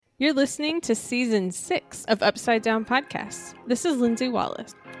You're listening to Season 6 of Upside Down Podcasts. This is Lindsay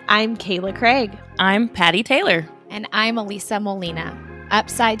Wallace. I'm Kayla Craig. I'm Patty Taylor. And I'm Elisa Molina.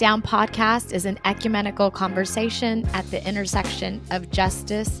 Upside Down Podcast is an ecumenical conversation at the intersection of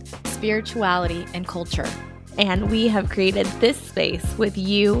justice, spirituality, and culture. And we have created this space with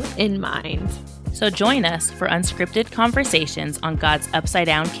you in mind. So join us for unscripted conversations on God's Upside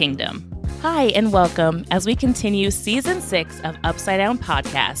Down Kingdom. Hi, and welcome as we continue Season 6 of Upside Down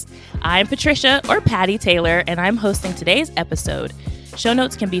Podcast. I'm Patricia, or Patty Taylor, and I'm hosting today's episode. Show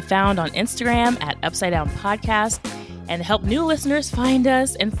notes can be found on Instagram at Upside Down Podcast. And to help new listeners find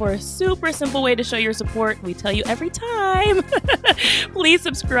us, and for a super simple way to show your support, we tell you every time, please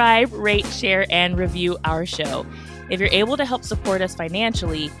subscribe, rate, share, and review our show. If you're able to help support us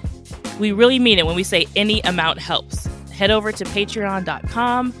financially, we really mean it when we say any amount helps. Head over to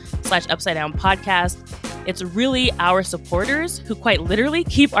patreon.com/Upside Down Podcast. It's really our supporters who quite literally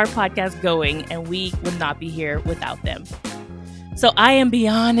keep our podcast going, and we would not be here without them. So I am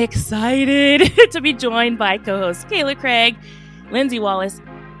beyond excited to be joined by co-hosts Kayla Craig, Lindsay Wallace,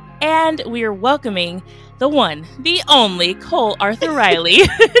 and we are welcoming the one, the only Cole Arthur Riley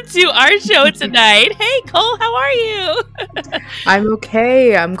to our show tonight. Hey, Cole, how are you? I'm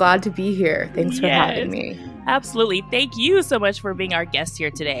okay. I'm glad to be here. Thanks for having me. Absolutely. Thank you so much for being our guest here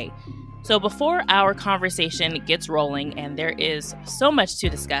today. So before our conversation gets rolling, and there is so much to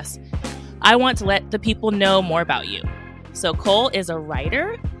discuss, I want to let the people know more about you. So Cole is a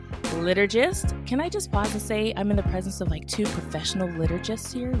writer, liturgist. Can I just pause and say I'm in the presence of like two professional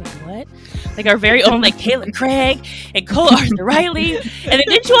liturgists here? Like what? Like our very own like Kayla Craig and Cole Arthur Riley. And then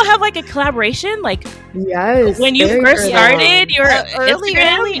didn't you all have like a collaboration? Like yes, when you first started your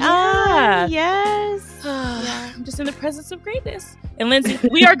Instagram? Yeah. Yes. I'm just in the presence of greatness. And Lindsay,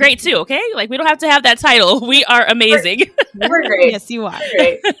 we are great too, okay? Like we don't have to have that title. We are amazing. We're great. Yes, you are.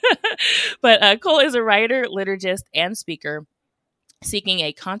 Great. But Cole is a writer, liturgist, and speaker seeking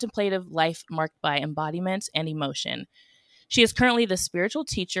a contemplative life marked by embodiment and emotion. She is currently the spiritual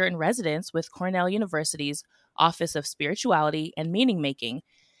teacher in residence with Cornell University's Office of Spirituality and Meaning Making,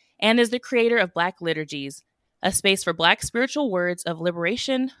 and is the creator of Black Liturgies, a space for Black spiritual words of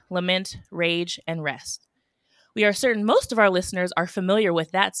liberation, lament, rage, and rest. We are certain most of our listeners are familiar with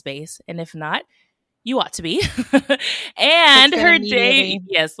that space, and if not, you ought to be. And her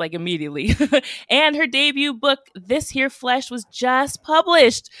immediately. And her debut book, This Here Flesh, was just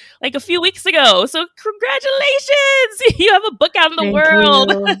published like a few weeks ago. So congratulations! You have a book out in the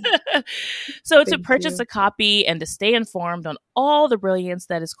world. So to purchase a copy and to stay informed on all the brilliance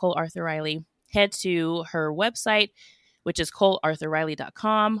that is Cole Arthur Riley, head to her website, which is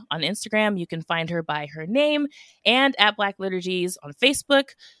ColeArthurRiley.com. On Instagram, you can find her by her name, and at Black Liturgies on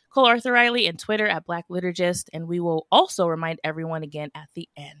Facebook, Cole Arthur Riley, and Twitter at Black Liturgist. And we will also remind everyone again at the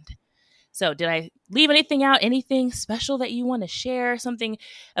end. So did I leave anything out? Anything special that you want to share? Something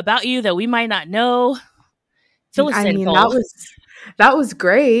about you that we might not know? Fill us in, Cole. That was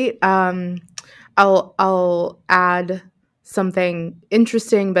great. I'll add something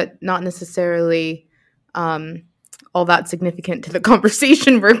interesting, but not necessarily all that significant to the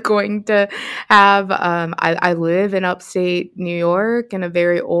conversation we're going to have. I live in upstate New York in a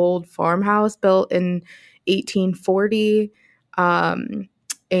very old farmhouse built in 1840. But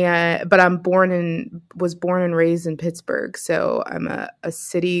was born and raised in Pittsburgh. So I'm a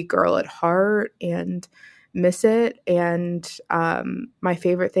city girl at heart and miss it. And my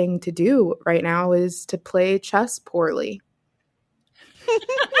favorite thing to do right now is to play chess poorly.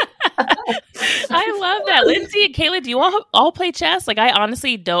 I love that. Lindsay and Kayla, do you all play chess? Like, I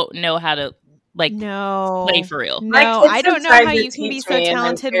honestly don't know how to play for real. No, I don't know how you can be so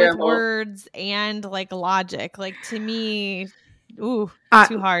talented with words and like logic. Like to me, too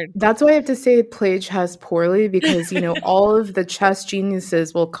hard. That's why I have to say play chess poorly, because all of the chess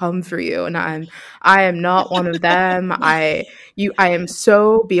geniuses will come for you, and I am not one of them. I am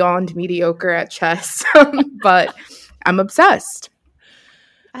so beyond mediocre at chess, but I'm obsessed.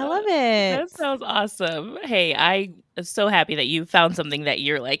 I love it. That sounds awesome. Hey, I am so happy that you found something that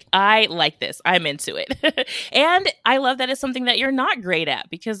you're like, I like this. I'm into it. And I love that it's something that you're not great at,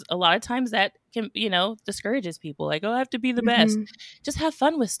 because a lot of times that can, discourages people. Like, oh, I have to be the best. Just have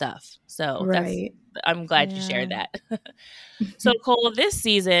fun with stuff. So right. I'm glad you shared that. So Cole, this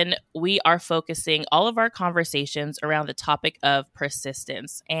season, we are focusing all of our conversations around the topic of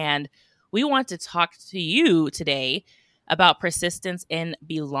persistence. And we want to talk to you today about persistence in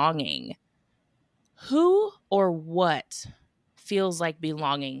belonging. Who or what feels like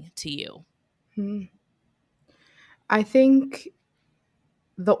belonging to you? I think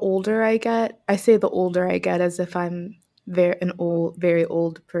the older I get, I say the older I get as if I'm very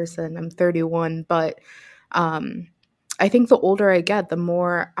old person. I'm 31, but I think the older I get, the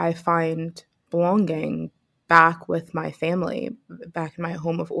more I find belonging back with my family, back in my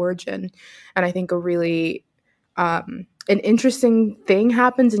home of origin. And I think a really an interesting thing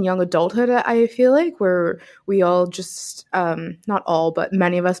happens in young adulthood, I feel like, where we all just, not all, but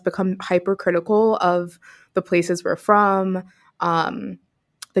many of us become hypercritical of the places we're from,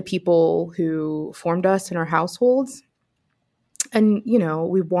 the people who formed us in our households. And, you know,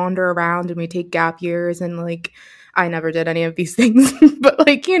 we wander around and we take gap years, and like, I never did any of these things, but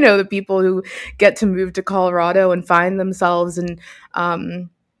like, you know, the people who get to move to Colorado and find themselves, and,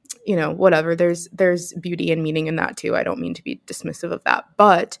 you know, whatever, there's beauty and meaning in that too. I don't mean to be dismissive of that,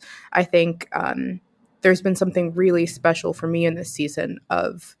 but I think there's been something really special for me in this season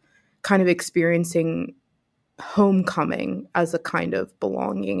of kind of experiencing homecoming as a kind of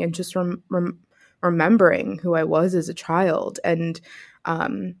belonging, and just remembering who I was as a child, and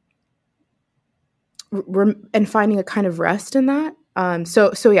and finding a kind of rest in that.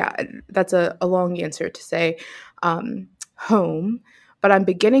 So yeah, that's a long answer to say home, but I'm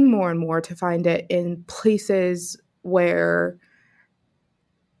beginning more and more to find it in places where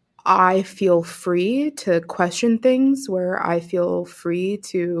I feel free to question things, where I feel free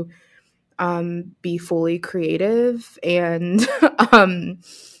to be fully creative and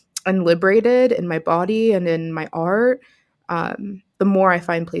and liberated in my body and in my art. The more I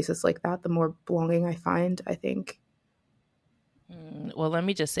find places like that, the more belonging I find, I think. Well, let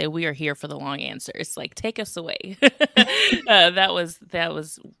me just say, we are here for the long answers. Like, take us away. That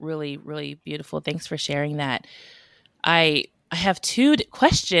was really, really beautiful. Thanks for sharing that. I have two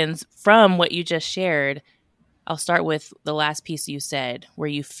questions from what you just shared. I'll start with the last piece you said, where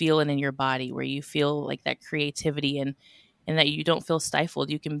you feel it in your body, where you feel like that creativity and that you don't feel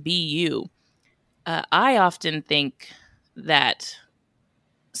stifled. You can be you. I often think that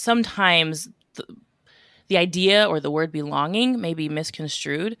sometimes the idea or the word belonging may be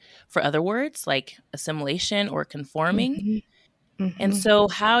misconstrued for other words like assimilation or conforming. Mm-hmm. Mm-hmm. And so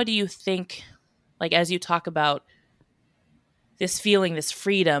how do you think, like, as you talk about this feeling, this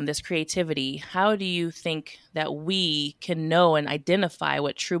freedom, this creativity, how do you think that we can know and identify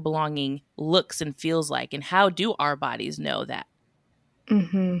what true belonging looks and feels like? And how do our bodies know that?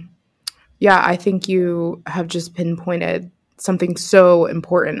 Mm-hmm. Yeah, I think you have just pinpointed something so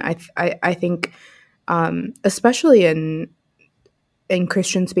important. I think, especially in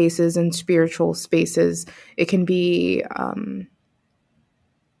Christian spaces and spiritual spaces, it can be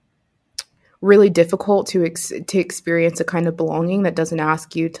really difficult to experience a kind of belonging that doesn't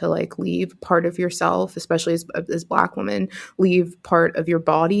ask you to like leave part of yourself, especially as Black women, leave part of your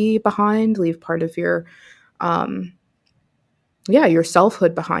body behind, leave part of your your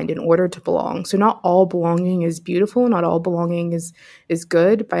selfhood behind in order to belong. So not all belonging is beautiful. Not all belonging is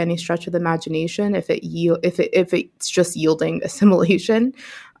good by any stretch of the imagination. If it's just yielding assimilation,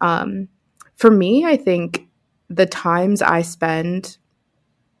 for me, I think the times I spend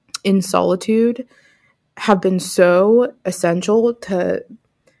in solitude have been so essential to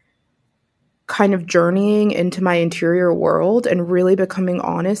kind of journeying into my interior world and really becoming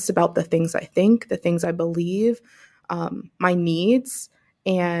honest about the things I think, the things I believe, my needs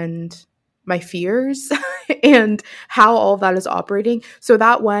and my fears and how all of that is operating, so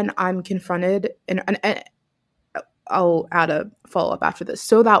that when I'm confronted, and I'll add a follow-up after this,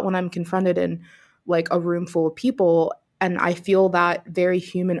 so that when I'm confronted in like a room full of people and I feel that very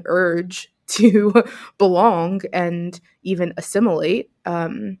human urge to belong and even assimilate,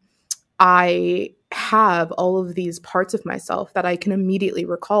 I have all of these parts of myself that I can immediately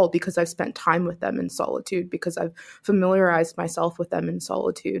recall because I've spent time with them in solitude, because I've familiarized myself with them in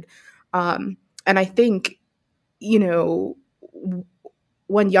solitude. And I think, you know,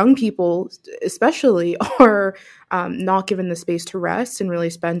 when young people especially are not given the space to rest and really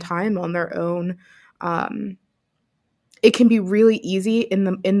spend time on their own, it can be really easy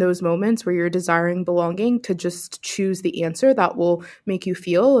in those moments where you're desiring belonging to just choose the answer that will make you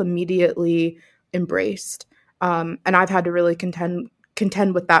feel immediately embraced. And I've had to really contend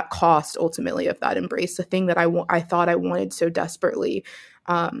with that cost ultimately of that embrace, the thing that I thought I wanted so desperately.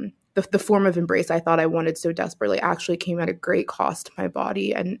 The form of embrace I thought I wanted so desperately actually came at a great cost to my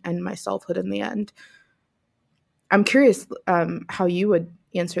body and my selfhood in the end. I'm curious how you would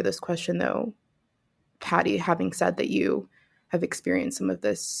answer this question, though, Patty, having said that you have experienced some of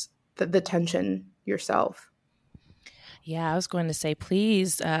this, the tension yourself. Yeah, I was going to say,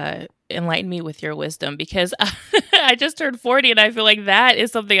 please enlighten me with your wisdom, because I just turned 40 and I feel like that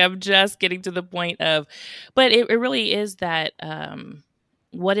is something I'm just getting to the point of. But it really is that,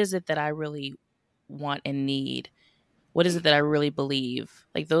 what is it that I really want and need? What is it that I really believe?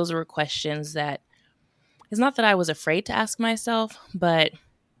 Like, those were questions that, it's not that I was afraid to ask myself, but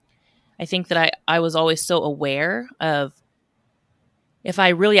I think that I was always so aware of, if I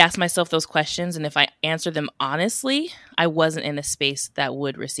really asked myself those questions and if I answered them honestly, I wasn't in a space that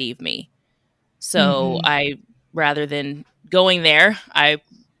would receive me. So rather than going there, I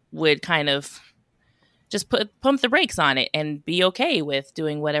would kind of just pump the brakes on it and be okay with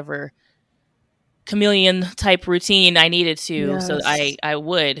doing whatever chameleon type routine I needed to. So I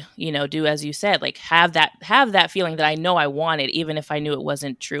would, do as you said, like have that feeling that I know I wanted, even if I knew it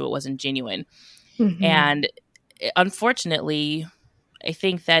wasn't true, it wasn't genuine. And unfortunately, I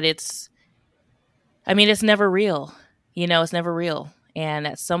think that it's never real. It's never real. And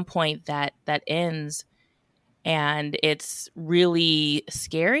at some point that ends, and it's really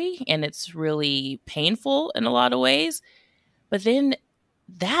scary and it's really painful in a lot of ways. But then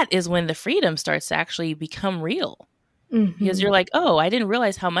that is when the freedom starts to actually become real. Because you're like, oh, I didn't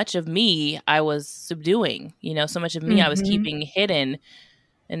realize how much of me I was subduing, so much of me I was keeping hidden,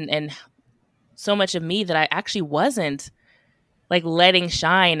 and so much of me that I actually wasn't like letting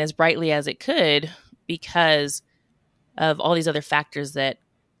shine as brightly as it could, because of all these other factors that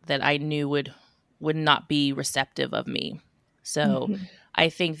I knew would not be receptive of me. So I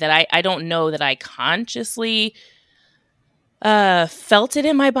think that I don't know that I consciously felt it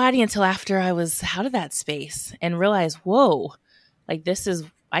in my body until after I was out of that space and realized, whoa, like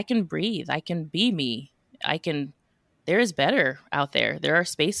I can breathe. I can be me. There is better out there. There are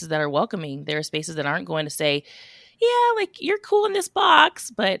spaces that are welcoming. There are spaces that aren't going to say, yeah, like you're cool in this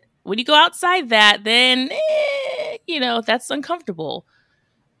box, but when you go outside that, then, that's uncomfortable.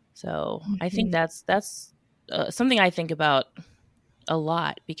 So I think that's something I think about a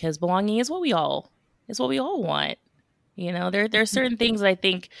lot, because belonging is what we all want. There are certain things that I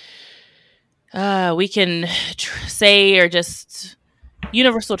think we can say are just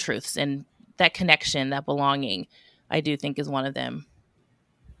universal truths, and that connection, that belonging, I do think is one of them,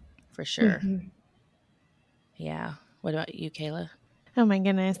 for sure. Yeah. What about you, Kayla? Oh my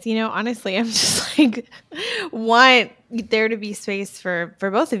goodness. Honestly, I'm just like, want there to be space for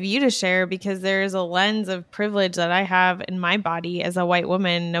both of you to share, because there is a lens of privilege that I have in my body as a white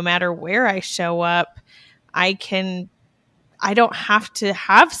woman. No matter where I show up, I don't have to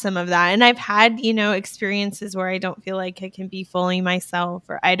have some of that. And I've had, experiences where I don't feel like I can be fully myself,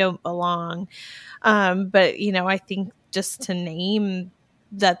 or I don't belong. But, I think just to name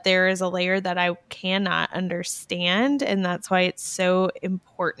that there is a layer that I cannot understand. And that's why it's so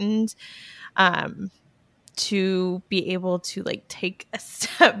important to be able to like take a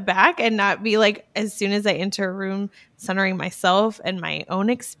step back and not be like, as soon as I enter a room, centering myself and my own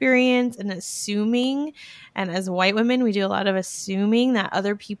experience and assuming. And as white women, we do a lot of assuming that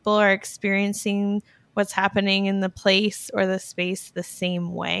other people are experiencing what's happening in the place or the space the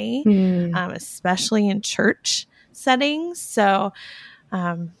same way, especially in church settings. So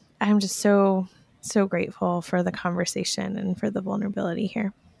I'm just so grateful for the conversation and for the vulnerability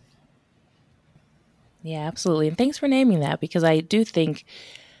here. Yeah, absolutely. And thanks for naming that, because I do think,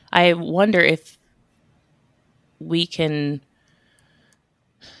 I wonder if we can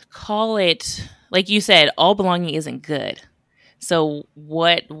call it, like you said, all belonging isn't good. So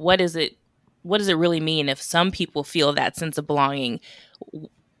what does it really mean if some people feel that sense of belonging,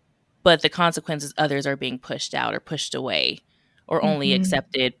 but the consequences, others are being pushed out or pushed away, or only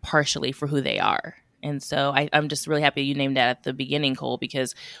accepted partially for who they are? And so I'm just really happy you named that at the beginning, Cole,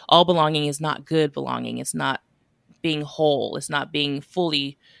 because all belonging is not good belonging. It's not being whole. It's not being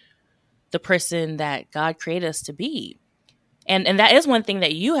fully the person that God created us to be. And that is one thing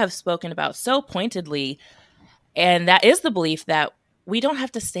that you have spoken about so pointedly. And that is the belief that we don't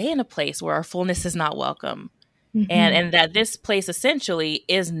have to stay in a place where our fullness is not welcome. And that this place essentially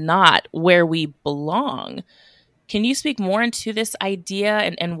is not where we belong. Can you speak more into this idea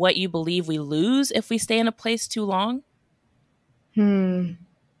and what you believe we lose if we stay in a place too long? So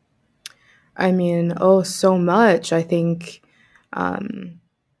much. I think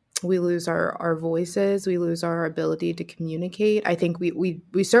we lose our voices. We lose our ability to communicate. I think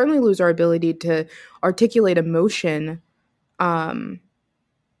we certainly lose our ability to articulate emotion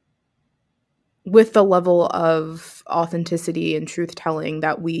with the level of authenticity and truth-telling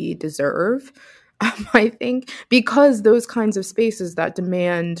that we deserve. I think, because those kinds of spaces that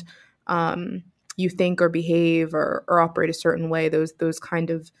demand you think or behave or operate a certain way, those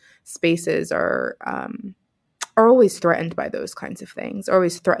kind of spaces are always threatened by those kinds of things,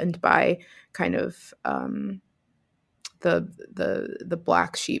 always threatened by kind of the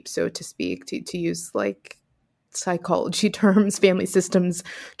black sheep, so to speak, to use like psychology terms, family systems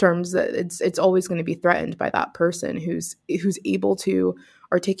terms, that it's always going to be threatened by that person who's able to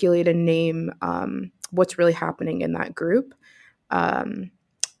articulate and name what's really happening in that group.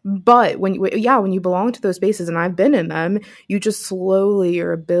 But when you belong to those spaces, and I've been in them, you just slowly,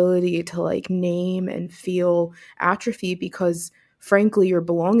 your ability to like name and feel atrophy, because frankly, your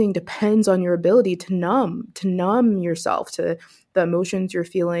belonging depends on your ability to numb yourself to the emotions you're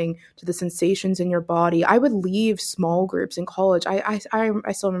feeling, to the sensations in your body. I would leave small groups in college. I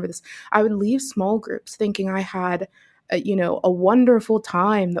still remember this. I would leave small groups thinking I had a wonderful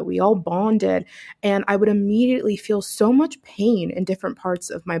time, that we all bonded, and I would immediately feel so much pain in different parts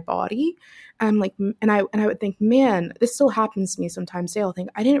of my body. I'm like, and I would think, man, this still happens to me sometimes. I'll think,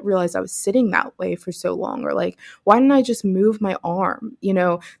 I didn't realize I was sitting that way for so long, or like, why didn't I just move my arm?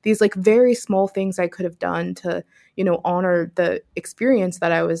 These like very small things I could have done to honor the experience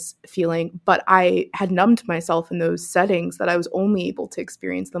that I was feeling, but I had numbed myself in those settings that I was only able to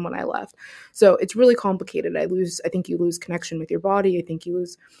experience them when I left. So it's really complicated. I think you lose connection with your body. I think you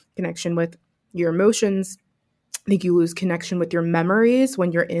lose connection with your emotions. I think you lose connection with your memories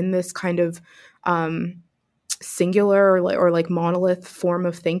when you're in this kind of singular or like monolith form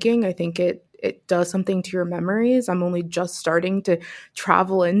of thinking. I think it does something to your memories. I'm only just starting to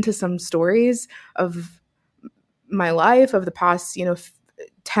travel into some stories of my life of the past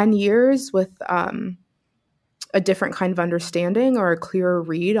 10 years with a different kind of understanding or a clearer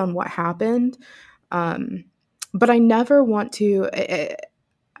read on what happened, but I never want to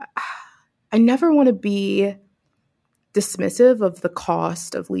be dismissive of the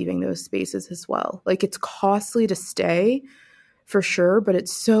cost of leaving those spaces as well. Like, it's costly to stay for sure, but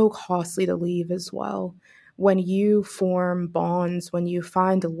it's so costly to leave as well. When you form bonds, when you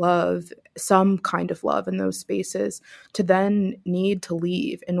find love, some kind of love in those spaces, to then need to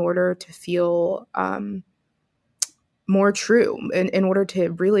leave in order to feel more true, in order to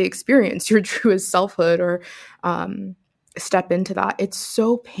really experience your truest selfhood, or step into that, it's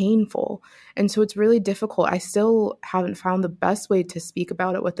so painful. And so it's really difficult. I still haven't found the best way to speak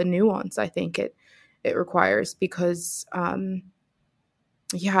about it with the nuance I think it requires, because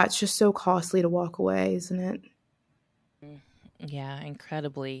it's just so costly to walk away, isn't it? Yeah,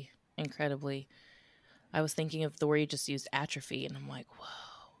 incredibly. I was thinking of the word you just used, atrophy, and I'm like, whoa,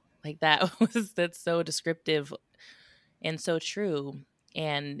 like that's so descriptive and so true.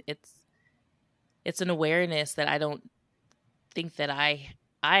 And it's an awareness that I don't think that I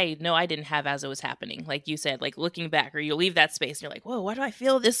know I didn't have as it was happening. Like you said, like looking back, or you leave that space and you're like, whoa, why do I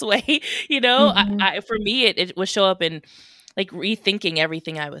feel this way? Mm-hmm. For me, it would show up in like rethinking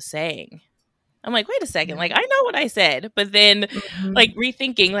everything I was saying. I'm like, wait a second, like I know what I said, but then like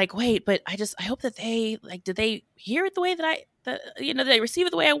rethinking, like, wait, but I hope that they like, did they hear it the way that did they receive it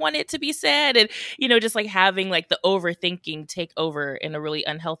the way I want it to be said? And, just like having like the overthinking take over in a really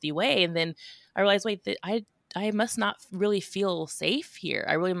unhealthy way. And then I realized, wait, that I must not really feel safe here.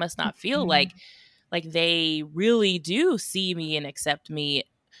 I really must not feel like they really do see me and accept me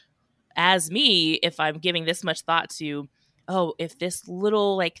as me if I'm giving this much thought to, oh, if this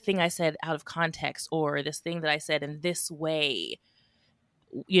little like thing I said out of context, or this thing that I said in this way,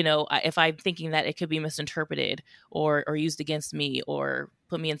 if I'm thinking that it could be misinterpreted or used against me or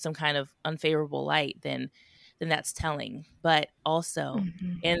put me in some kind of unfavorable light, then that's telling. But also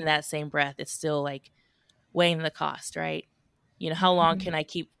in that same breath, it's still like weighing the cost, right? How long can I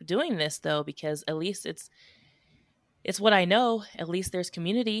keep doing this though? Because at least it's what I know. At least there's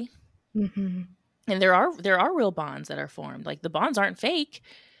community. Mm-hmm. And there are real bonds that are formed. Like the bonds aren't fake,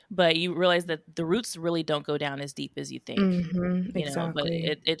 but you realize that the roots really don't go down as deep as you think. Exactly.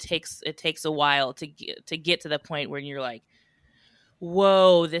 But it takes a while to get to the point where you're like,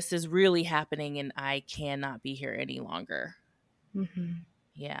 whoa, this is really happening and I cannot be here any longer.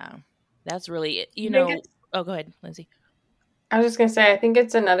 Yeah. That's really it. Oh, go ahead, Lindsay. I was just going to say, I think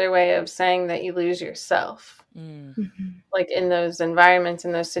it's another way of saying that you lose yourself. Like in those environments,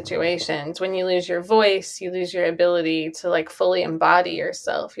 in those situations, when you lose your voice, you lose your ability to like fully embody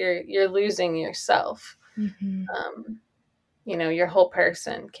yourself. You're losing yourself. Your whole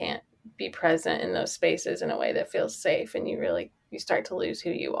person can't be present in those spaces in a way that feels safe, and you start to lose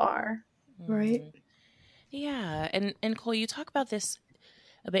who you are. Right. Yeah. And Cole, you talk about this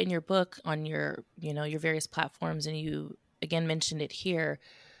a bit in your book on your your various platforms, and you again mentioned it here.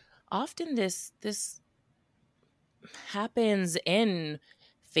 Often this happens in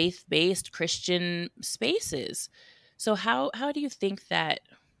faith-based Christian spaces. So how do you think that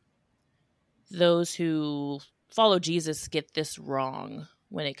those who follow Jesus get this wrong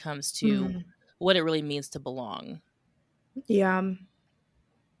when it comes to what it really means to belong? Yeah.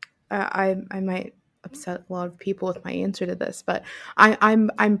 I might upset a lot of people with my answer to this, but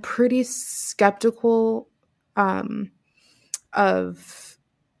I'm pretty skeptical of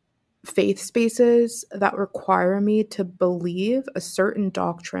faith spaces that require me to believe a certain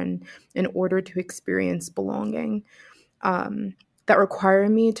doctrine in order to experience belonging, that require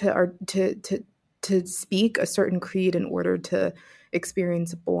me to speak a certain creed in order to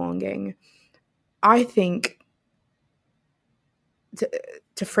experience belonging. I think,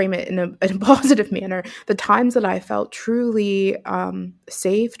 to frame it in a positive manner, the times that I felt truly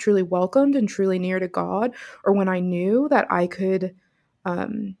safe, truly welcomed, and truly near to God, or when I knew that I could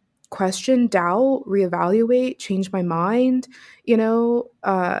question, doubt, reevaluate, change my mind, and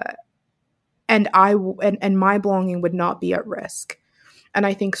my belonging would not be at risk. And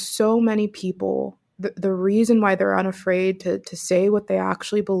I think so many people, the reason why they're unafraid to say what they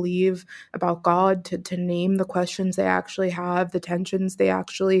actually believe about God, to name the questions they actually have, the tensions they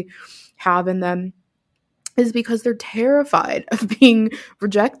actually have in them, is because they're terrified of being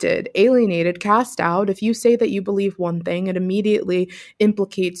rejected, alienated, cast out. If you say that you believe one thing, it immediately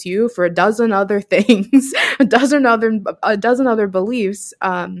implicates you for a dozen other things, a dozen other beliefs,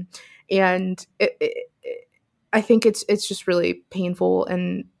 and I think it's just really painful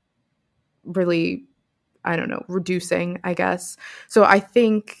and really, I don't know, reducing, I guess. So I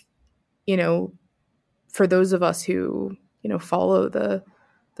think, for those of us who, follow the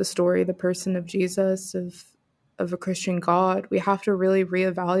story, the person of Jesus, of a Christian God, we have to really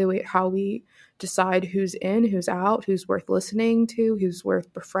reevaluate how we decide who's in, who's out, who's worth listening to, who's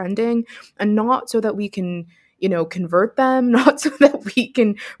worth befriending, and not so that we can, convert them, not so that we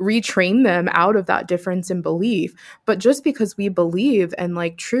can retrain them out of that difference in belief, but just because we believe in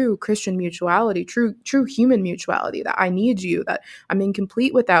like true Christian mutuality, true human mutuality, that I need you, that I'm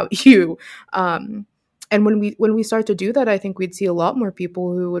incomplete without you. And when we start to do that, I think we'd see a lot more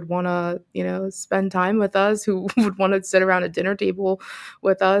people who would want to, spend time with us, who would want to sit around a dinner table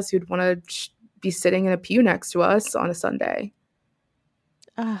with us, who'd want to be sitting in a pew next to us on a Sunday.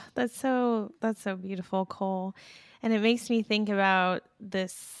 That's so beautiful, Cole. And it makes me think about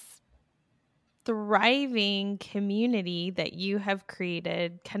this thriving community that you have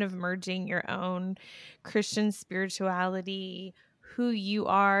created, kind of merging your own Christian spirituality, who you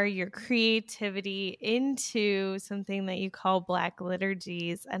are, your creativity, into something that you call Black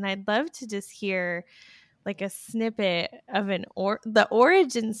Liturgies. And I'd love to just hear like a snippet of the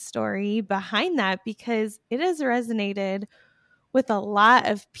origin story behind that, because it has resonated with a lot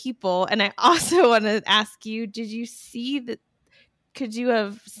of people. And I also want to ask you, could you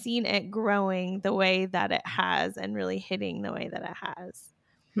have seen it growing the way that it has and really hitting the way that it has?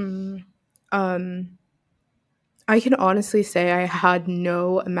 I can honestly say I had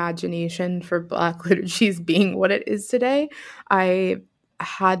no imagination for Black Liturgies being what it is today. I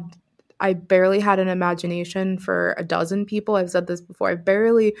barely had an imagination for a dozen people. I've said this before.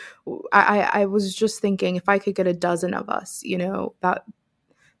 I was just thinking, if I could get a dozen of us,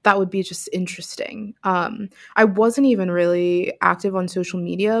 that would be just interesting. I wasn't even really active on social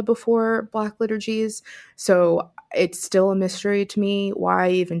media before Black Liturgies, so it's still a mystery to me why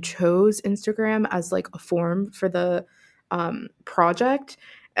I even chose Instagram as like a form for the project.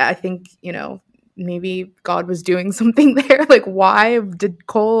 I think, maybe God was doing something there. Like, why did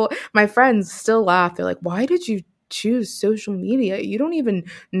Cole, my friends still laugh. They're like, why did you choose social media? You don't even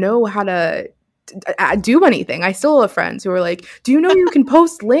know how to do anything. I still have friends who are like, do you know you can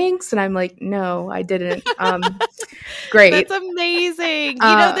post links? And I'm like, no, I didn't. Great. That's amazing.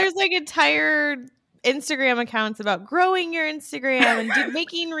 There's like entire Instagram accounts about growing your Instagram and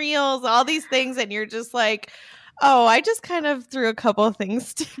making reels, all these things. And you're just like, oh, I just kind of threw a couple of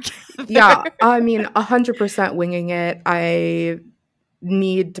things together. Yeah, I mean, 100% winging it. I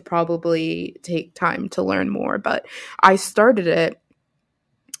need to probably take time to learn more, but I started it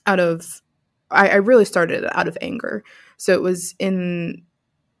I really started it out of anger. So it was in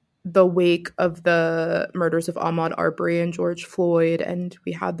the wake of the murders of Ahmaud Arbery and George Floyd, and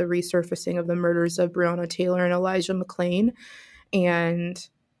we had the resurfacing of the murders of Breonna Taylor and Elijah McClain. And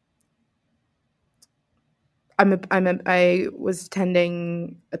I was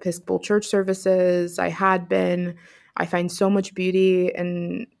attending Episcopal church services. I had been. I find so much beauty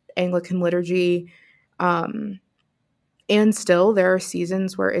in Anglican liturgy. And still, there are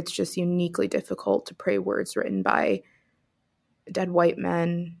seasons where it's just uniquely difficult to pray words written by dead white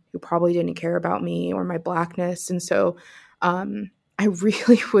men who probably didn't care about me or my Blackness. And so I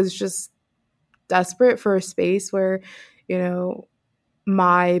really was just desperate for a space where,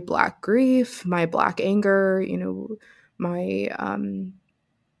 my Black grief, my Black anger, my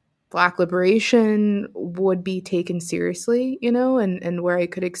Black liberation would be taken seriously, you know, and where I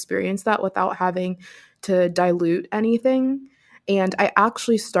could experience that without having to dilute anything. And I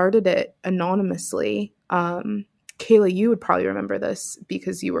actually started it anonymously. Kayla, you would probably remember this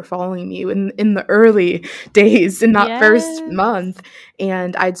because you were following me in the early days in that first month.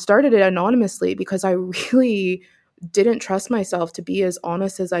 And I'd started it anonymously because I really didn't trust myself to be as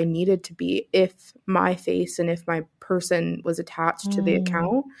honest as I needed to be if my face and if my person was attached to the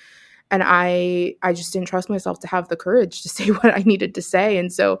account. And I just didn't trust myself to have the courage to say what I needed to say.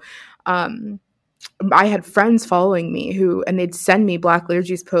 And so I had friends following me and they'd send me Black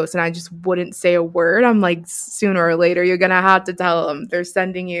Liturgy's posts and I just wouldn't say a word. I'm like, sooner or later, you're going to have to tell them. They're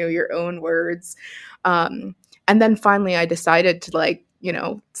sending you your own words. And then finally I decided to, like, you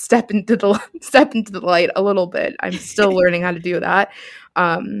know, step into the light a little bit. I'm still learning how to do that.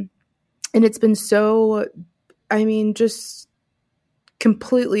 And it's been so, I mean, just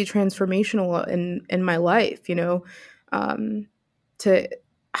completely transformational in my life, you know.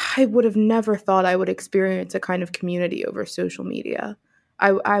 I would have never thought I would experience a kind of community over social media.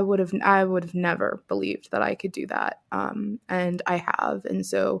 I would have never believed that I could do that. And I have. And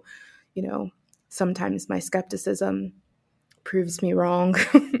so, you know, sometimes my skepticism proves me wrong.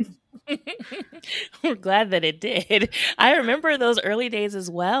 We're glad that it did. I remember those early days as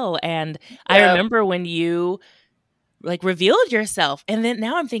well. And I remember when you like revealed yourself. And then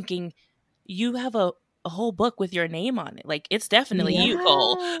now I'm thinking you have a whole book with your name on it. Like, it's definitely you,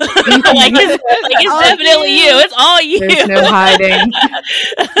 Cole. It's definitely you. It's all you. There's no hiding.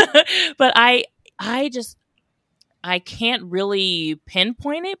 But I can't really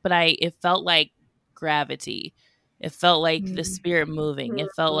pinpoint it, but it felt like gravity. It felt like the spirit moving. It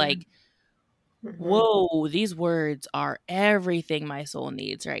felt like, whoa, these words are everything my soul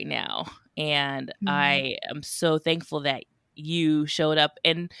needs right now. And I am so thankful that you showed up.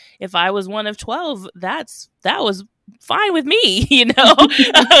 And if I was one of 12, that was fine with me, you know.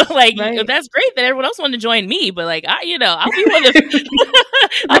 Like, right. That's great that everyone else wanted to join me, but like, I'll be one of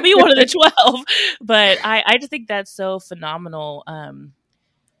I'll be one of the 12. But I just think that's so phenomenal.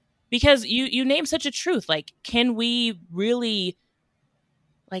 Because you name such a truth. Like, can we really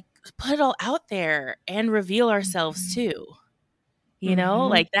like put it all out there and reveal ourselves too? You know,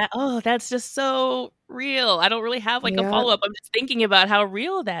 like that. Oh, that's just so real. I don't really have like a follow-up. I'm just thinking about how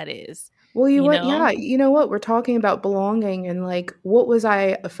real that is. Well, you know what? We're talking about belonging, and like, what was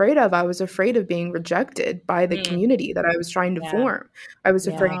I afraid of? I was afraid of being rejected by the community that I was trying to form. I was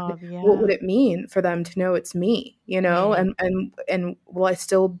afraid, what would it mean for them to know it's me, you know? And will I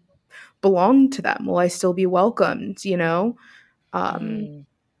still belong to them? Will I still be welcomed, you know? And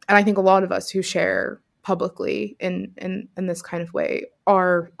I think a lot of us who share publicly in this kind of way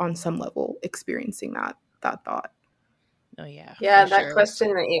are on some level experiencing that thought. Oh yeah. Yeah, that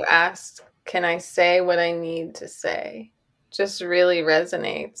question that you asked, can I say what I need to say, just really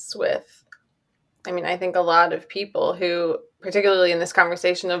resonates with, I mean, I think a lot of people who, particularly in this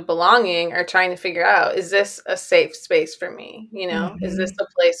conversation of belonging, are trying to figure out, is this a safe space for me? You know, is this a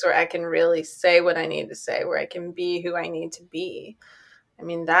place where I can really say what I need to say, where I can be who I need to be? I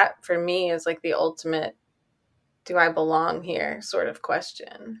mean, that for me is like the ultimate, do I belong here sort of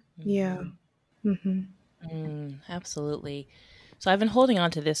question. Yeah. Absolutely. So I've been holding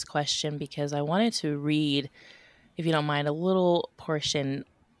on to this question because I wanted to read, if you don't mind, a little portion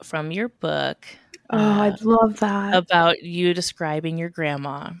from your book. I'd love that. About you describing your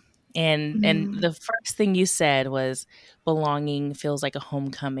grandma. And the first thing you said was belonging feels like a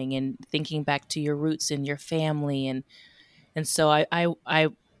homecoming, and thinking back to your roots and your family. And so I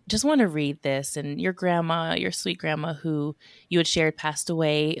just want to read this. And your grandma, your sweet grandma, who you had shared passed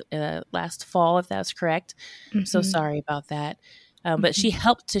away last fall, if that's correct. I'm so sorry about that. But she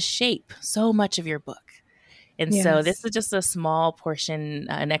helped to shape so much of your book. And so this is just a small portion,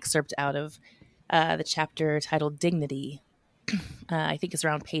 an excerpt out of the chapter titled Dignity. I think it's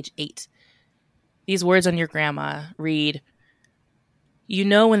around page 8. These words on your grandma read, "You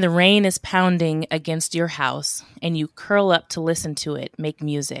know when the rain is pounding against your house and you curl up to listen to it make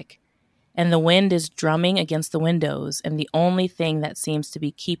music, and the wind is drumming against the windows, and the only thing that seems to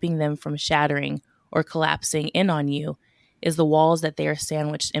be keeping them from shattering or collapsing in on you is the walls that they are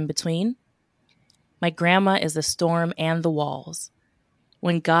sandwiched in between? My grandma is the storm and the walls.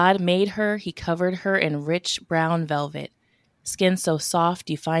 When God made her, he covered her in rich brown velvet, skin so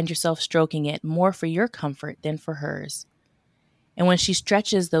soft you find yourself stroking it more for your comfort than for hers. And when she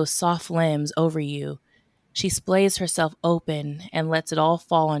stretches those soft limbs over you, she splays herself open and lets it all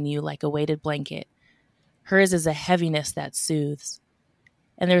fall on you like a weighted blanket. Hers is a heaviness that soothes.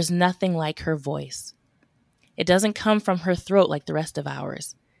 And there's nothing like her voice. It doesn't come from her throat like the rest of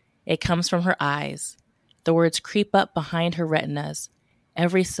ours. It comes from her eyes. The words creep up behind her retinas.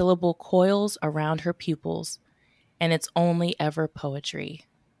 Every syllable coils around her pupils, and it's only ever poetry.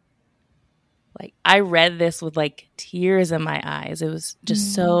 Like, I read this with like tears in my eyes. It was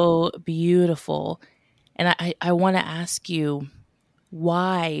just so beautiful. And I want to ask you,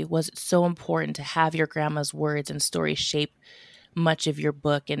 why was it so important to have your grandma's words and stories shape much of your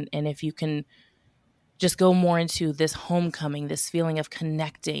book? And if you can just go more into this homecoming, this feeling of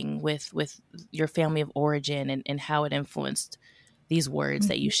connecting with your family of origin and how it influenced these words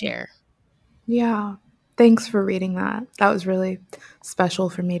that you share. Yeah. Thanks for reading that. That was really special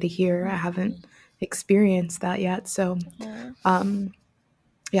for me to hear. I haven't experienced that yet. So,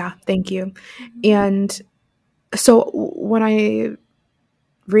 yeah, thank you. And so when I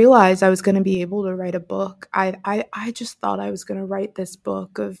realized I was going to be able to write a book, I just thought I was going to write this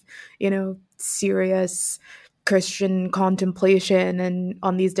book of, serious Christian contemplation and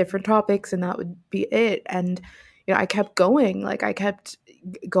on these different topics, and that would be it. And I kept going. Like, I kept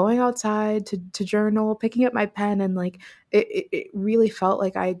going outside to journal, picking up my pen, and like it really felt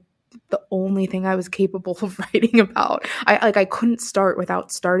like the only thing I was capable of writing about. I couldn't start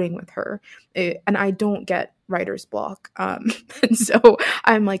without starting with her, and I don't get writer's block. And so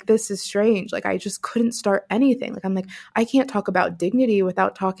I'm like, this is strange. Like, I just couldn't start anything. Like, I'm like, I can't talk about dignity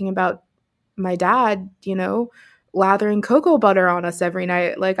without talking about my dad, lathering cocoa butter on us every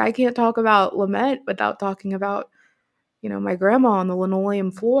night. Like, I can't talk about lament without talking about, my grandma on the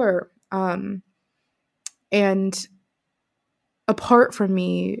linoleum floor. And apart from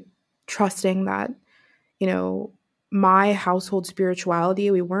me trusting that, my household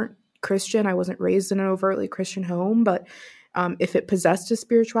spirituality, we weren't Christian. I wasn't raised in an overtly Christian home, but if it possessed a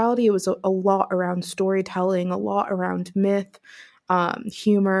spirituality, it was a lot around storytelling, a lot around myth,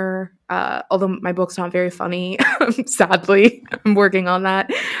 humor, although my book's not very funny, sadly. I'm working on that.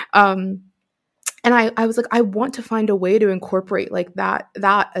 And I was like, I want to find a way to incorporate like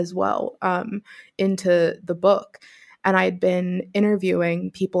that as well into the book. And I had been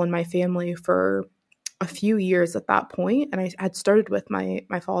interviewing people in my family for a few years at that point. And I had started with my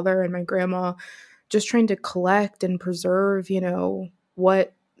father and my grandma, just trying to collect and preserve,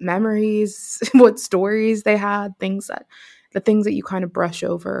 what memories, what stories they had, the things that you kind of brush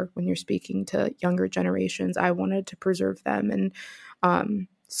over when you're speaking to younger generations. I wanted to preserve them. And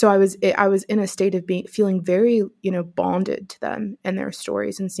so I was in a state of feeling very, bonded to them and their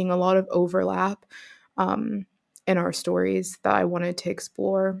stories, and seeing a lot of overlap in our stories that I wanted to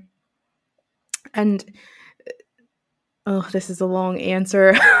explore. And this is a long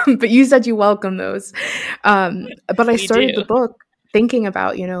answer, but you said you welcome those. But I started the book thinking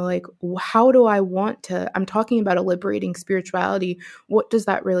about, like, how do I want to, I'm talking about a liberating spirituality. What does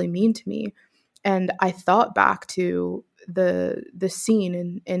that really mean to me? And I thought back to the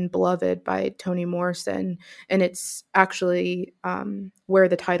scene in Beloved by Toni Morrison, and it's actually where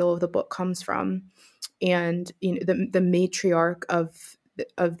the title of the book comes from. And the matriarch of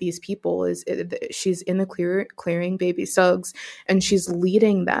these people she's in the clearing, baby Suggs, and she's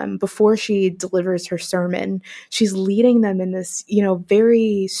leading them before she delivers her sermon. She's leading them in this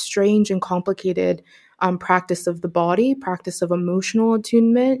very strange and complicated practice of the body, practice of emotional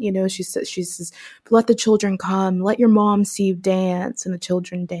attunement. She says, let the children come, let your mom see you dance, and the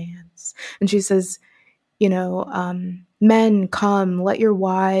children dance. And she says, men come, let your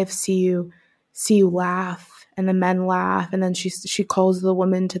wives see you laugh, and the men laugh. And then she calls the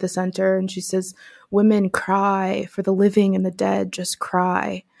woman to the center, and she says, women cry, for the living and the dead just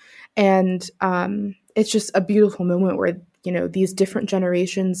cry. And it's just a beautiful moment where these different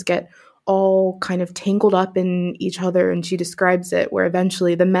generations get all kind of tangled up in each other. And she describes it where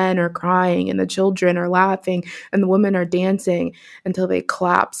eventually the men are crying and the children are laughing and the women are dancing until they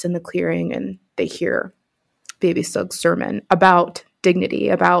collapse in the clearing and they hear baby Suggs' sermon about dignity,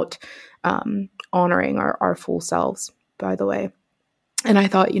 about honoring our full selves, by the way. And I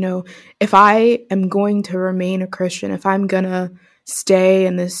thought, if I am going to remain a Christian, if I'm going to stay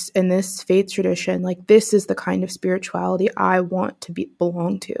in this faith tradition, like, this is the kind of spirituality I want to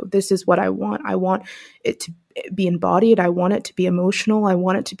belong to. This is what I want. I want it to be embodied. I want it to be emotional. I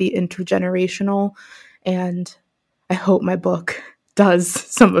want it to be intergenerational. And I hope my book does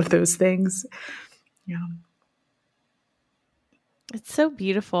some of those things. Yeah. It's so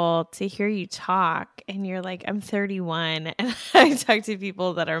beautiful to hear you talk, and you're like, I'm 31, and I talk to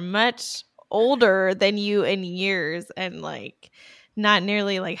people that are much older than you in years, and like not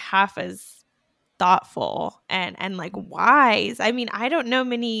nearly like half as thoughtful and like wise. I mean, I don't know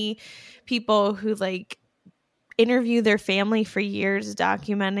many people who like interview their family for years,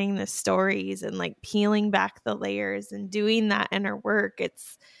 documenting the stories and like peeling back the layers and doing that inner work.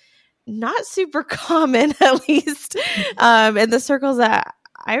 not super common, at least in the circles that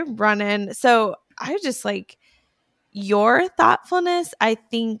I run in. So I just like your thoughtfulness, I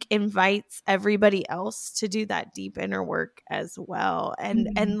think, invites everybody else to do that deep inner work as well.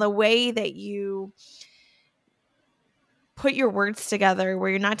 And the way that you put your words together, where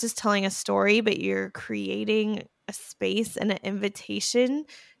you're not just telling a story, but you're creating a space and an invitation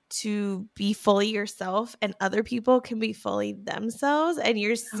to be fully yourself, and other people can be fully themselves. And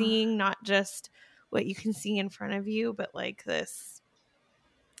you're seeing not just what you can see in front of you, but like this,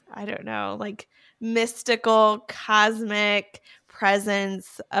 I don't know, like mystical, cosmic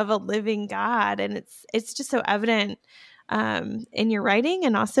presence of a living God. And it's just so evident in your writing,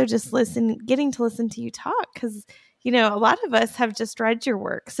 and also just getting to listen to you talk, because you know, a lot of us have just read your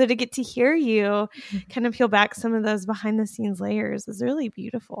work. So to get to hear you kind of peel back some of those behind the scenes layers is really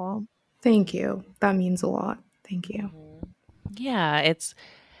beautiful. Thank you. That means a lot. Thank you. Yeah,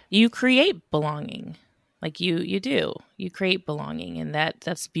 you create belonging. Like you do. You create belonging, and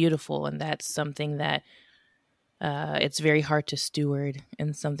that's beautiful, and that's something that it's very hard to steward,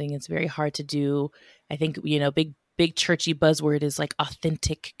 and something it's very hard to do. I think, you know, big churchy buzzword is like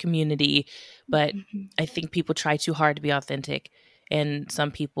authentic community, but I think people try too hard to be authentic, and some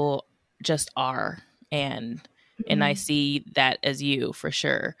people just are, and I see that as you for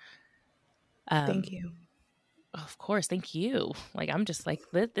sure. Thank you. Of course, thank you. Like, I'm just like,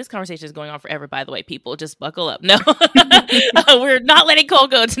 this conversation is going on forever, by the way, people. Just buckle up. No, we're not letting Cole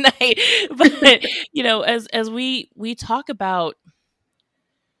go tonight. But, you know, as we talk about,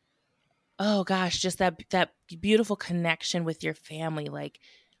 oh gosh, just that beautiful connection with your family, like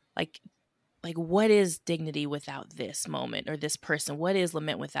what is dignity without this moment or this person? What is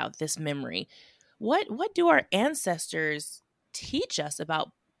lament without this memory? What do our ancestors teach us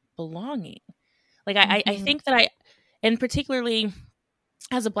about belonging? Like, I think that and particularly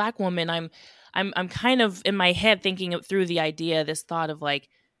as a Black woman, I'm kind of in my head thinking through the idea, this thought of like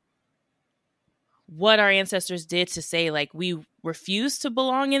what our ancestors did to say, like, we refuse to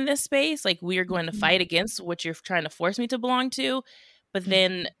belong in this space. Like, we are going to fight against what you're trying to force me to belong to. But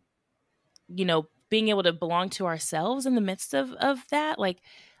then, you know, being able to belong to ourselves in the midst of that, like,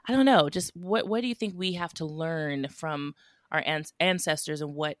 I don't know, just what do you think we have to learn from our ancestors,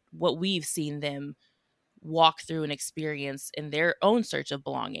 and what we've seen them walk through and experience in their own search of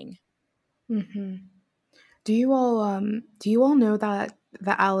belonging? Do you all know that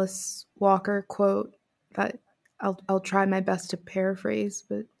the Alice Walker quote that I'll try my best to paraphrase,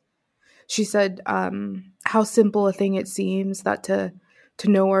 but she said, how simple a thing it seems that to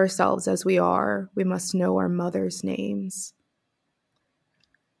know ourselves as we are, we must know our mother's names.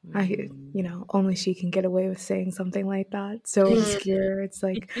 Only she can get away with saying something like that. So obscure. It's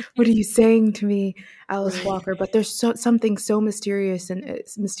like, what are you saying to me, Alice Walker? But there's something so mysterious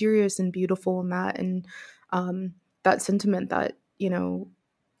and beautiful in that, and that sentiment that, you know,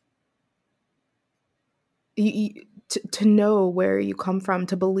 to know where you come from,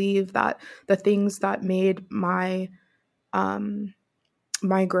 to believe that the things that made my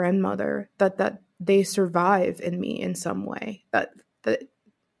my grandmother, that they survive in me in some way, that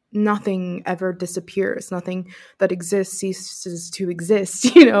nothing ever disappears, nothing that exists ceases to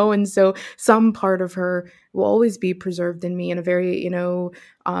exist, you know, and so some part of her will always be preserved in me in a very, you know,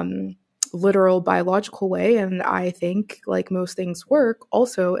 literal biological way, and I think, like most things work,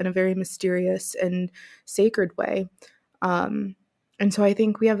 also in a very mysterious and sacred way. And so I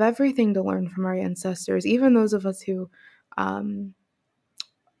think we have everything to learn from our ancestors, even those of us who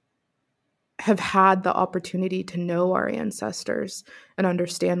have had the opportunity to know our ancestors and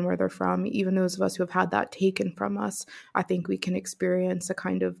understand where they're from. Even those of us who have had that taken from us, I think we can experience a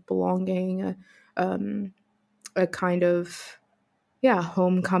kind of belonging, a kind of,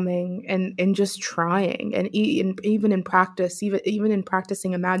 homecoming, and just trying, and even in practice, even in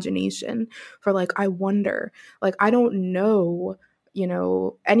practicing imagination for, like, I wonder, like, I don't know, you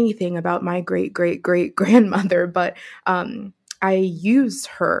know, anything about my great grandmother, but I use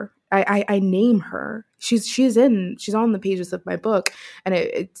her. I name her. She's on the pages of my book, and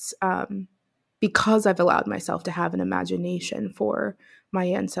it's because I've allowed myself to have an imagination for my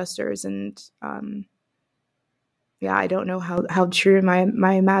ancestors, and I don't know how true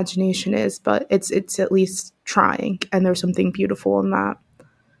my imagination is, but it's at least trying, and there's something beautiful in that.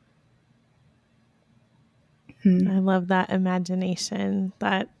 I love that imagination.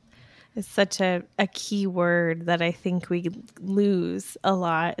 That is such a key word that I think we lose a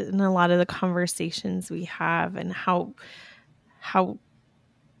lot in a lot of the conversations we have, and how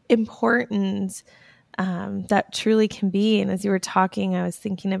important that truly can be. And as you were talking, I was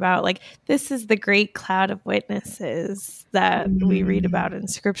thinking about like, this is the great cloud of witnesses that we read about in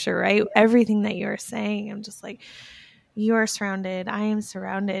scripture, right? Everything that you're saying, I'm just like, I am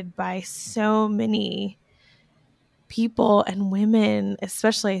surrounded by so many people and women,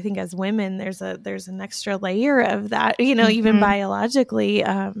 especially I think as women, there's an extra layer of that, even biologically.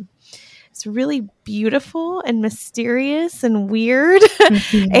 It's really beautiful and mysterious and weird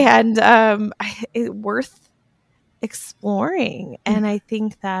and worth exploring. And I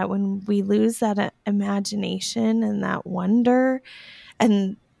think that when we lose that imagination and that wonder,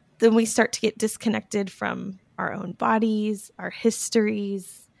 and then we start to get disconnected from our own bodies, our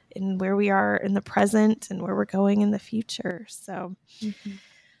histories, and where we are in the present and where we're going in the future. So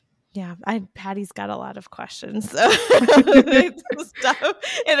yeah, Patty's got a lot of questions. So stop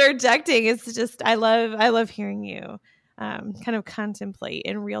interjecting. It's just I love hearing you kind of contemplate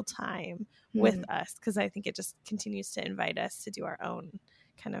in real time with us, because I think it just continues to invite us to do our own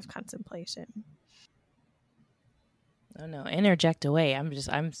kind of contemplation. Oh no, interject away.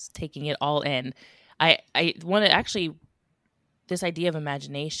 I'm taking it all in. I want to actually, this idea of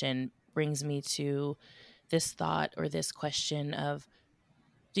imagination brings me to this thought or this question of,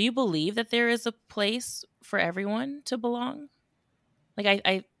 do you believe that there is a place for everyone to belong? Like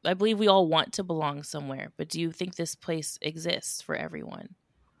I believe we all want to belong somewhere, but do you think this place exists for everyone?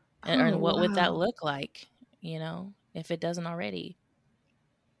 And what would that look like, if it doesn't already?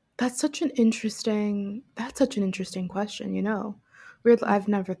 That's such an interesting question, Weird, I've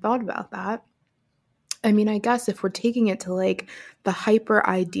never thought about that. I mean, I guess if we're taking it to like the hyper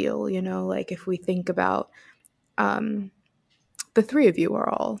ideal, like if we think about the three of you are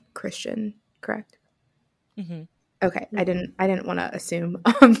all Christian, correct? Mm-hmm. Okay, I didn't want to assume.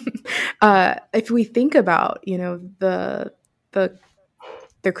 If we think about,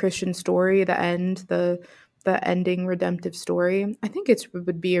 the Christian story, the end, the ending redemptive story, I think it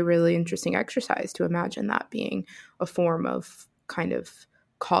would be a really interesting exercise to imagine that being a form of kind of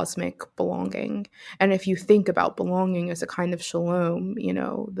cosmic belonging. And if you think about belonging as a kind of shalom,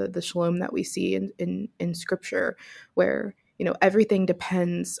 the shalom that we see in scripture, where everything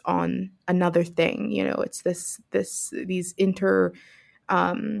depends on another thing. It's these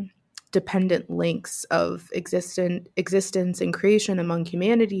dependent links of existence and creation among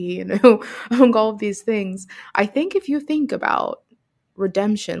humanity, among all of these things. I think if you think about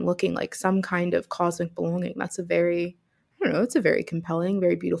redemption looking like some kind of cosmic belonging, it's a very compelling,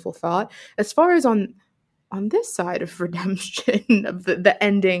 very beautiful thought. As far as on this side of redemption, of the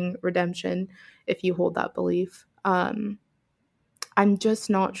ending redemption, if you hold that belief, I'm just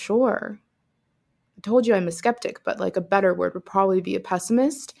not sure. I told you I'm a skeptic, but like a better word would probably be a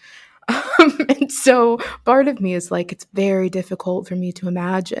pessimist. And so part of me is like, it's very difficult for me to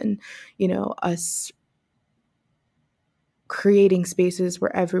imagine, us creating spaces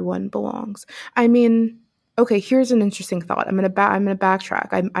where everyone belongs. I mean, okay, here's an interesting thought. I'm gonna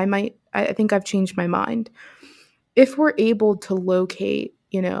backtrack. I think I've changed my mind. If we're able to locate,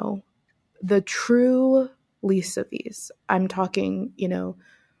 the true least of these, I'm talking,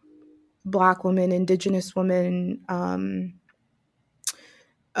 Black women, Indigenous women,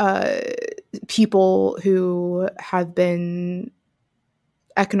 people who have been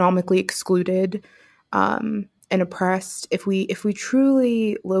economically excluded and oppressed, if we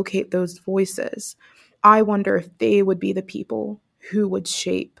truly locate those voices, I wonder if they would be the people who would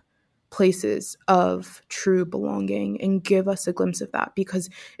shape places of true belonging and give us a glimpse of that. Because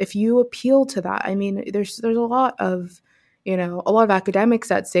if you appeal to that, I mean, there's a lot of academics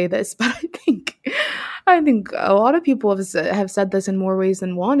that say this, but I think a lot of people have said this in more ways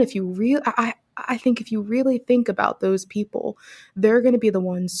than one. I think if you really think about those people, they're going to be the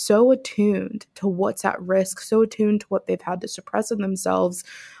ones so attuned to what's at risk, so attuned to what they've had to suppress in themselves,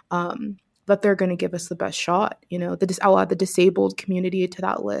 that they're going to give us the best shot. I'll add the disabled community to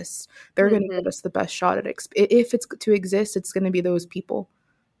that list. They're going to give us the best shot at if it's to exist. It's going to be those people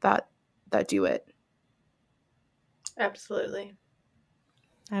that do it. Absolutely.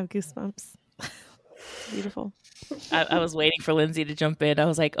 I have goosebumps. Beautiful. I was waiting for Lindsay to jump in. I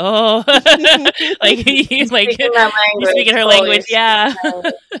was like, oh, you're speaking her language. Yeah.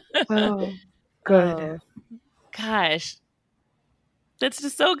 Oh, good. Oh, gosh. That's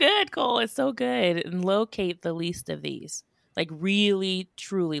just so good, Cole. It's so good. And locate the least of these. Like really,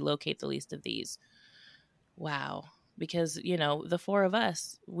 truly locate the least of these. Wow. Because, the four of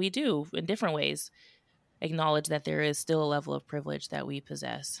us, we do in different ways acknowledge that there is still a level of privilege that we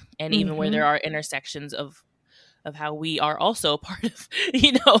possess. And even where there are intersections of how we are also part of,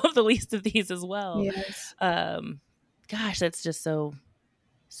 the least of these as well. Yes. Gosh, that's just so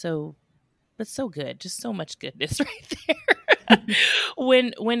but so good. Just so much goodness right there.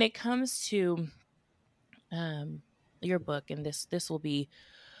 When it comes to your book, and this will be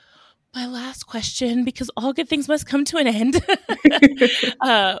my last question because all good things must come to an end.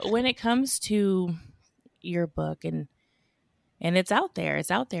 When it comes to your book and it's out there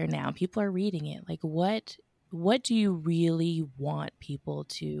now, people are reading it. Like what do you really want people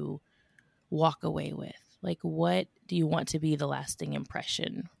to walk away with? Like, what do you want to be the lasting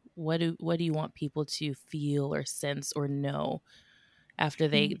impression? What do you want people to feel or sense or know after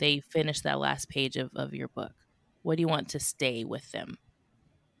they finish that last page of your book? What do you want to stay with them?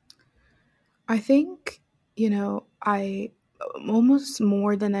 I think, I almost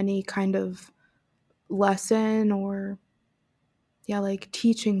more than any kind of lesson or like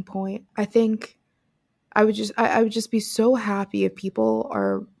teaching point, I think I would just be so happy if people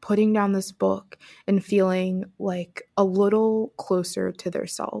are putting down this book and feeling like a little closer to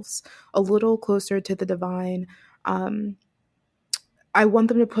themselves, a little closer to the divine. I want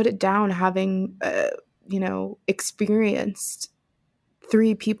them to put it down having, experienced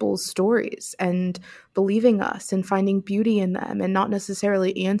 3 people's stories and believing us and finding beauty in them, and not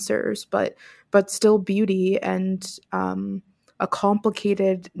necessarily answers, but still beauty and a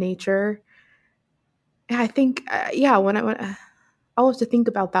complicated nature. I think, when I'll have to think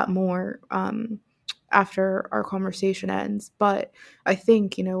about that more after our conversation ends. But I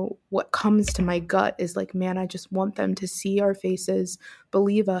think, what comes to my gut is like, man, I just want them to see our faces,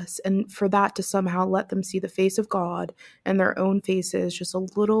 believe us, and for that to somehow let them see the face of God and their own faces just a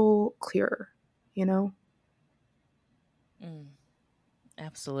little clearer,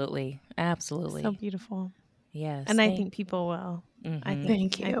 Absolutely. So beautiful. Yes. And I think people will. Mm-hmm.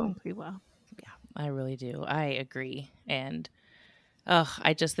 Thank you. I think we will. I really do. I agree. And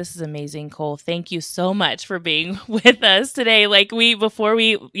this is amazing, Cole. Thank you so much for being with us today. Like before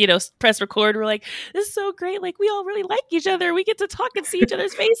we, press record, we're like, this is so great. Like we all really like each other. We get to talk and see each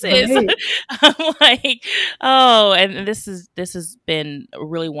other's faces. Right. I'm like, oh, and this has been a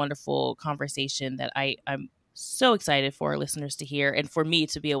really wonderful conversation that I'm so excited for our listeners to hear and for me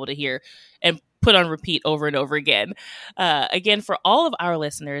to be able to hear and put on repeat over and over again. Again, for all of our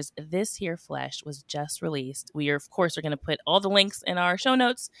listeners, This Here Flesh was just released. We are, of course, going to put all the links in our show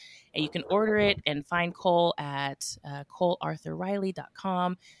notes, and you can order it and find Cole at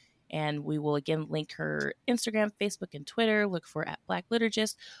ColeArthurRiley.com. And we will again link her Instagram, Facebook, and Twitter. Look for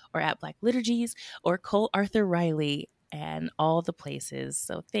 @BlackLiturgist or @BlackLiturgies or Cole Arthur Riley and all the places.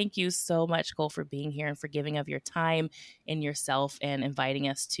 So thank you so much, Cole, for being here and for giving of your time and yourself and inviting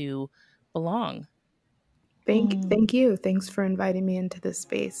us to belong. Thank you. Thanks for inviting me into this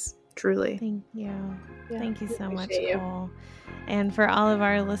space. Truly. Thank you. Yeah, Thank you so much, appreciate you. Cole. And for all of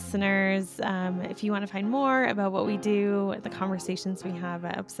our listeners, if you want to find more about what we do, the conversations we have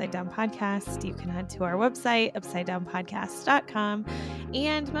at Upside Down Podcast, you can head to our website, upsidedownpodcast.com.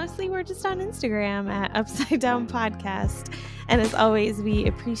 And mostly we're just on Instagram at Upside Down Podcast. And as always, we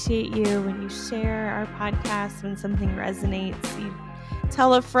appreciate you when you share our podcast, when something resonates, you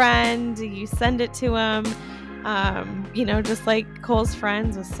tell a friend, you send it to them. Just like Cole's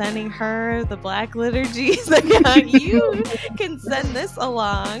friends was sending her the Black Liturgies, you can send this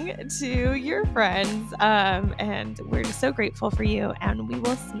along to your friends. And we're just so grateful for you, and we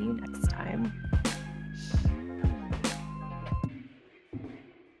will see you next time.